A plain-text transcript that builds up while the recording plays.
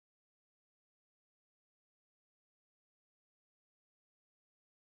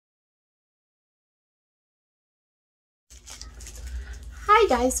Hi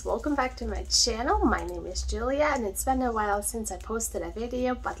guys, welcome back to my channel. My name is Julia and it's been a while since I posted a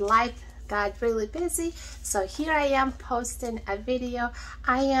video, but life got really busy, so here I am posting a video.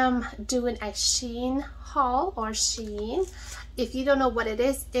 I am doing a Shein haul, or Shein. If you don't know what it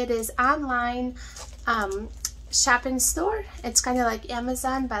is online shopping store. It's kind of like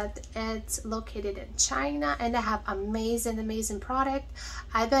Amazon, but it's located in China, and they have amazing product.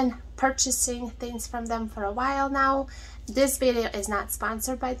 I've been purchasing things from them for a while now. This video is not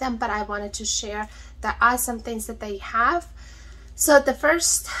sponsored by them, but I wanted to share the awesome things that they have. So the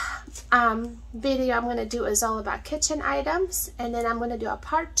first video I'm going to do is all about kitchen items, and then I'm going to do a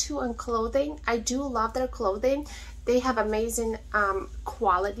part 2 on clothing. I do love their clothing. They have amazing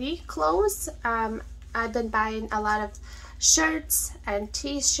quality clothes. I've been buying a lot of shirts and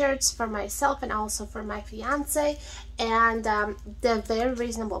t-shirts for myself and also for my fiance, and they're very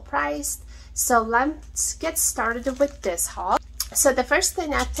reasonable priced. So let's get started with this haul. So the first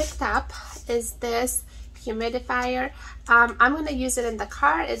thing I picked up is this humidifier. I'm going to use it in the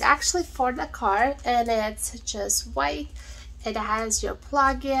car. It's actually for the car, and it's just white. It has your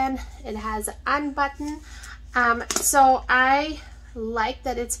plug-in. It has an on button. So I like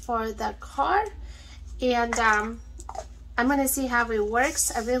that it's for the car, and I'm going to see how it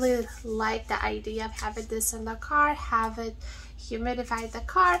works. I really like the idea of having this in the car, have it humidify the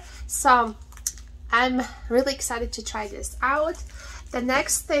car. So I'm really excited to try this out. The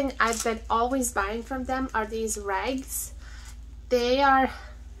next thing I've been always buying from them are these rags. They are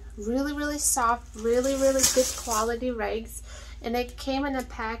really soft, really good quality rags, and it came in a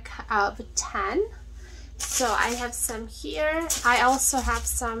pack of 10. So I have some here. I also have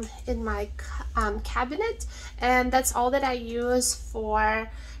some in my cabinet, and that's all that I use for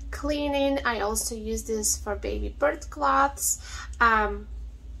cleaning. I also use this for baby birth cloths.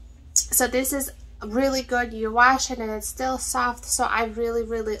 So this is really good. You wash it and it's still soft, so I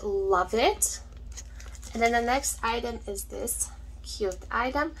really love it. And then the next item is this cute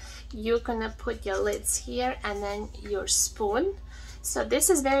item. You're gonna put your lids here and then your spoon. So this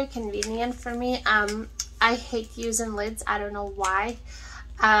is very convenient for me. I hate using lids. I don't know why.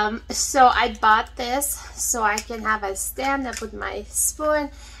 So I bought this so I can have a stand up with my spoon,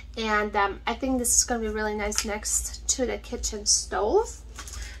 and I think this is going to be really nice next to the kitchen stove.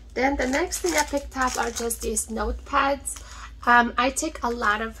 Then the next thing I picked up are just these notepads. I take a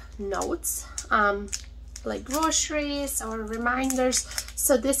lot of notes, like groceries or reminders,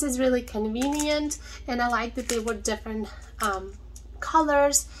 so this is really convenient, and I like that they were different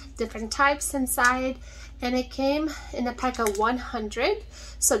colors, different types inside, and it came in a pack of 100,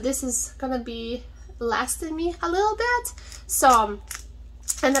 so this is gonna be lasting me a little bit. So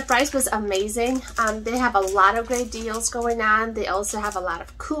and the price was amazing. They have a lot of great deals going on. They also have a lot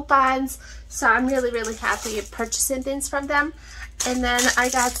of coupons, so I'm really happy purchasing things from them. And then I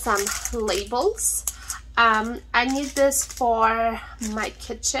got some labels. I need this for my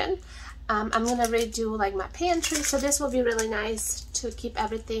kitchen. I'm gonna redo like my pantry, so this will be really nice to keep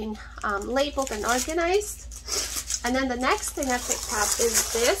everything labeled and organized. And then the next thing I picked up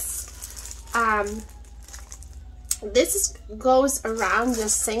is this. This goes around your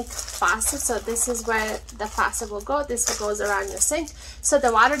sink faucet, so this is where the faucet will go. This goes around your sink, so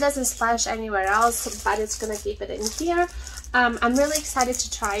the water doesn't splash anywhere else, but it's gonna keep it in here. I'm really excited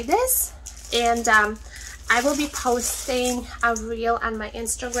to try this, and I will be posting a reel on my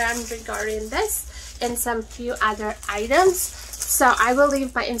Instagram regarding this and some few other items. So I will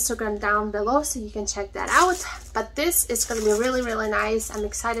leave my Instagram down below so you can check that out. But this is going to be really nice. I'm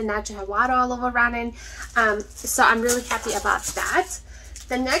excited not to have water all over running. So I'm really happy about that.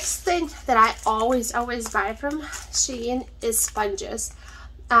 The next thing that I always buy from Shein is sponges.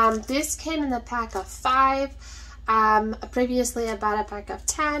 This came in a pack of 5. Previously I bought a pack of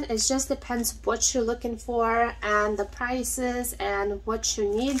 10. It just depends what you're looking for and the prices and what you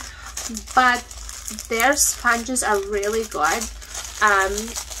need, but their sponges are really good.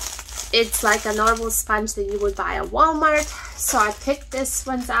 It's like a normal sponge that you would buy at Walmart, so I picked this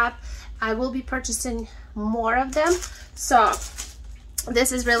ones up. I will be purchasing more of them, so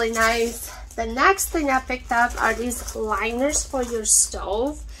this is really nice. The next thing I picked up are these liners for your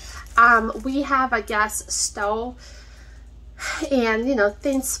stove. We have a gas stove, and you know,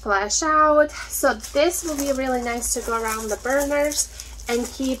 things splash out, so this will be really nice to go around the burners and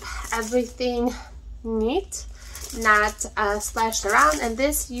keep everything neat, not splashed around. And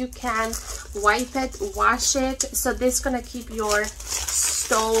this you can wipe it, wash it, so this is gonna keep your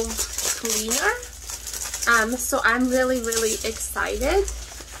stove cleaner. So I'm really excited,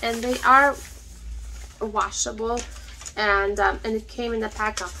 and they are washable. And it came in a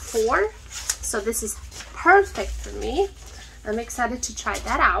pack of 4, so this is perfect for me. I'm excited to try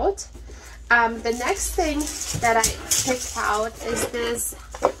that out. The next thing that I picked out is this,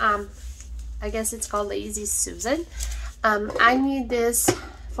 I guess it's called Lazy Susan. I need this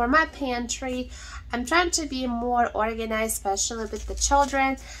for my pantry. I'm trying to be more organized, especially with the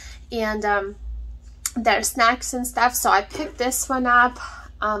children and their snacks and stuff. So I picked this one up.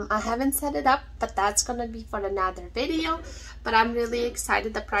 I haven't set it up, but that's gonna be for another video. But I'm really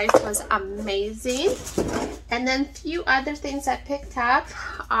excited. The price was amazing. And then a few other things I picked up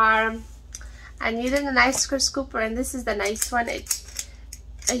are, I needed an ice cream scooper, and this is the nice one.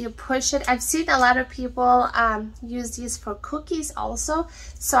 You push it. I've seen a lot of people use these for cookies also,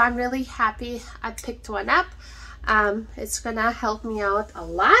 so I'm really happy I picked one up. It's gonna help me out a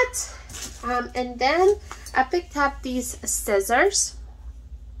lot. And then I picked up these scissors,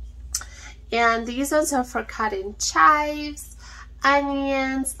 and these ones are for cutting chives,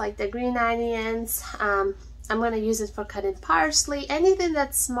 onions, like the green onions. I'm gonna use it for cutting parsley, anything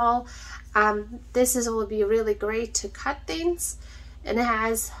that's small. This will be really great to cut things, and it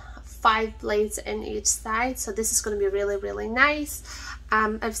has 5 blades in each side, so this is going to be really, really nice.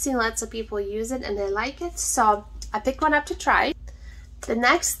 I've seen lots of people use it and they like it, so I picked one up to try. The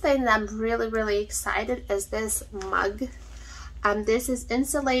next thing that I'm really, really excited is this mug. This is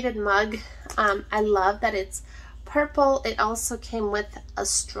insulated mug. I love that it's purple. It also came with a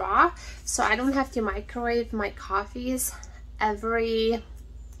straw, so I don't have to microwave my coffees every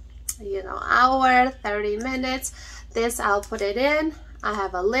hour, 30 minutes. This, I'll put it in. I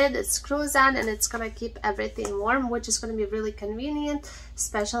have a lid, it screws on, and it's gonna keep everything warm, which is gonna be really convenient,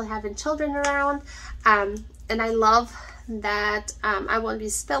 especially having children around. And I love that I won't be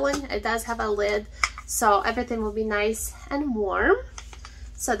spilling. It does have a lid, so everything will be nice and warm.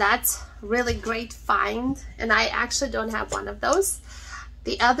 So that's really great find, and I actually don't have one of those.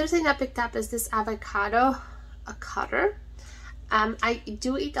 The other thing I picked up is this avocado cutter. I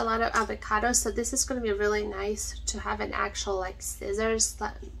do eat a lot of avocado, so this is going to be really nice to have an actual like scissors,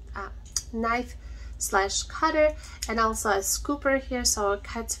 knife slash cutter, and also a scooper here, so it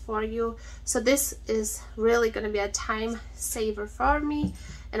cuts for you. So this is really going to be a time saver for me.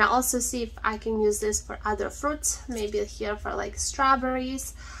 And I also see if I can use this for other fruits, maybe here for like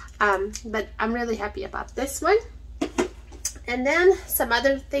strawberries. But I'm really happy about this one. And then some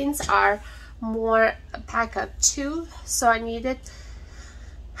other things are more a pack of 2, so I needed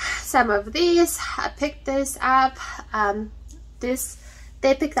some of these. I picked this up.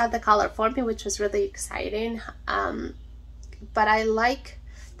 They picked out the color for me, which was really exciting. But I like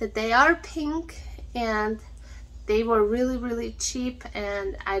that they are pink, and they were really, really cheap,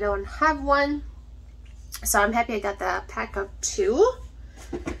 and I don't have one, so I'm happy I got the pack of 2.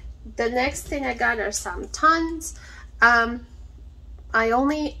 The next thing I got are some tons. I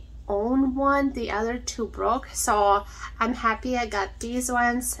only own one, the other 2 broke, so I'm happy I got these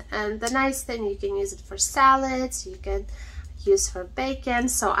ones. And the nice thing, you can use it for salads, you can use for bacon,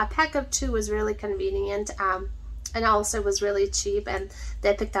 so a pack of 2 was really convenient, and also was really cheap, and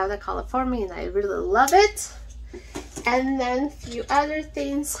they picked out the color for me, and I really love it. And then a few other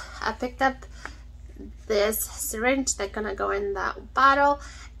things. I picked up this syringe that's gonna go in the bottle.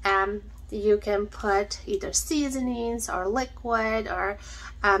 You can put either seasonings or liquid, or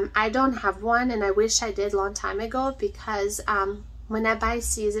I don't have one, and I wish I did a long time ago, because when I buy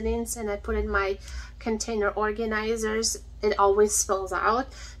seasonings and I put in my container organizers, it always spills out.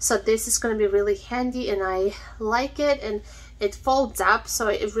 So this is going to be really handy, and I like it, and it folds up, so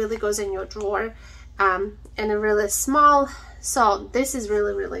it really goes in your drawer, and it's really small. So this is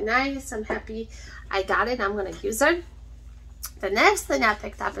really, really nice. I'm happy I got it. I'm going to use it. The next thing I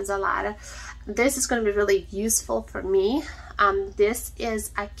picked up is this is going to be really useful for me. This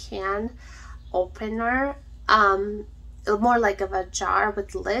is a can opener, more like of a jar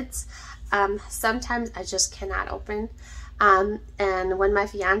with lids. Sometimes I just cannot open, and when my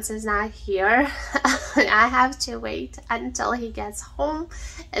fiance is not here, I have to wait until he gets home,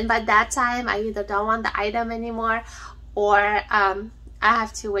 and by that time I either don't want the item anymore, or I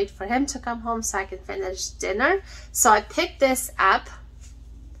have to wait for him to come home so I can finish dinner. So I picked this up,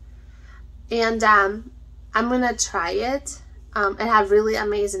 and I'm gonna try it. It had really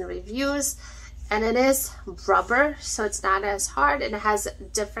amazing reviews, and it is rubber, so it's not as hard, and it has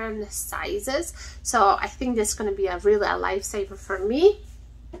different sizes. So I think this is gonna be really a lifesaver for me.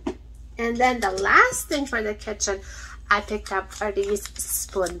 And then the last thing for the kitchen I picked up are these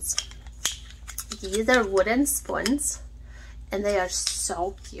spoons. These are wooden spoons, and they are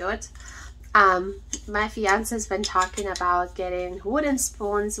so cute. My fiance has been talking about getting wooden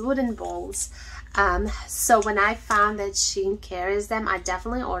spoons, wooden bowls. So when I found that Shein carries them, I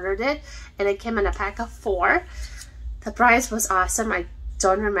definitely ordered it, and it came in a pack of 4. The price was awesome. I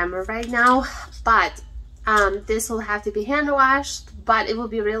don't remember right now, but this will have to be hand washed, but it will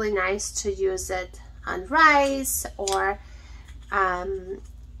be really nice to use it on rice, or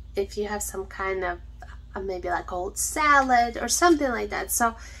if you have some kind of maybe like old salad or something like that.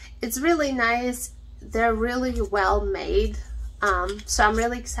 So it's really nice. They're really well made. So I'm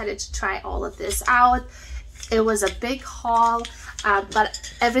really excited to try all of this out. It was a big haul,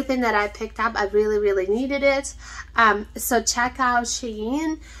 but everything that I picked up, I really needed it. So check out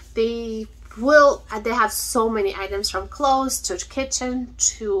Shein. They have so many items, from clothes to kitchen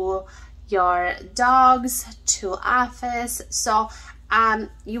to your dogs to office. So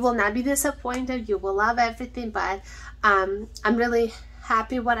you will not be disappointed. You will love everything. But I'm really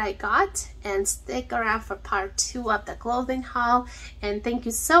happy what I got, and stick around for part 2 of the clothing haul. And thank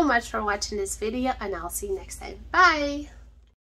you so much for watching this video, and I'll see you next time. Bye.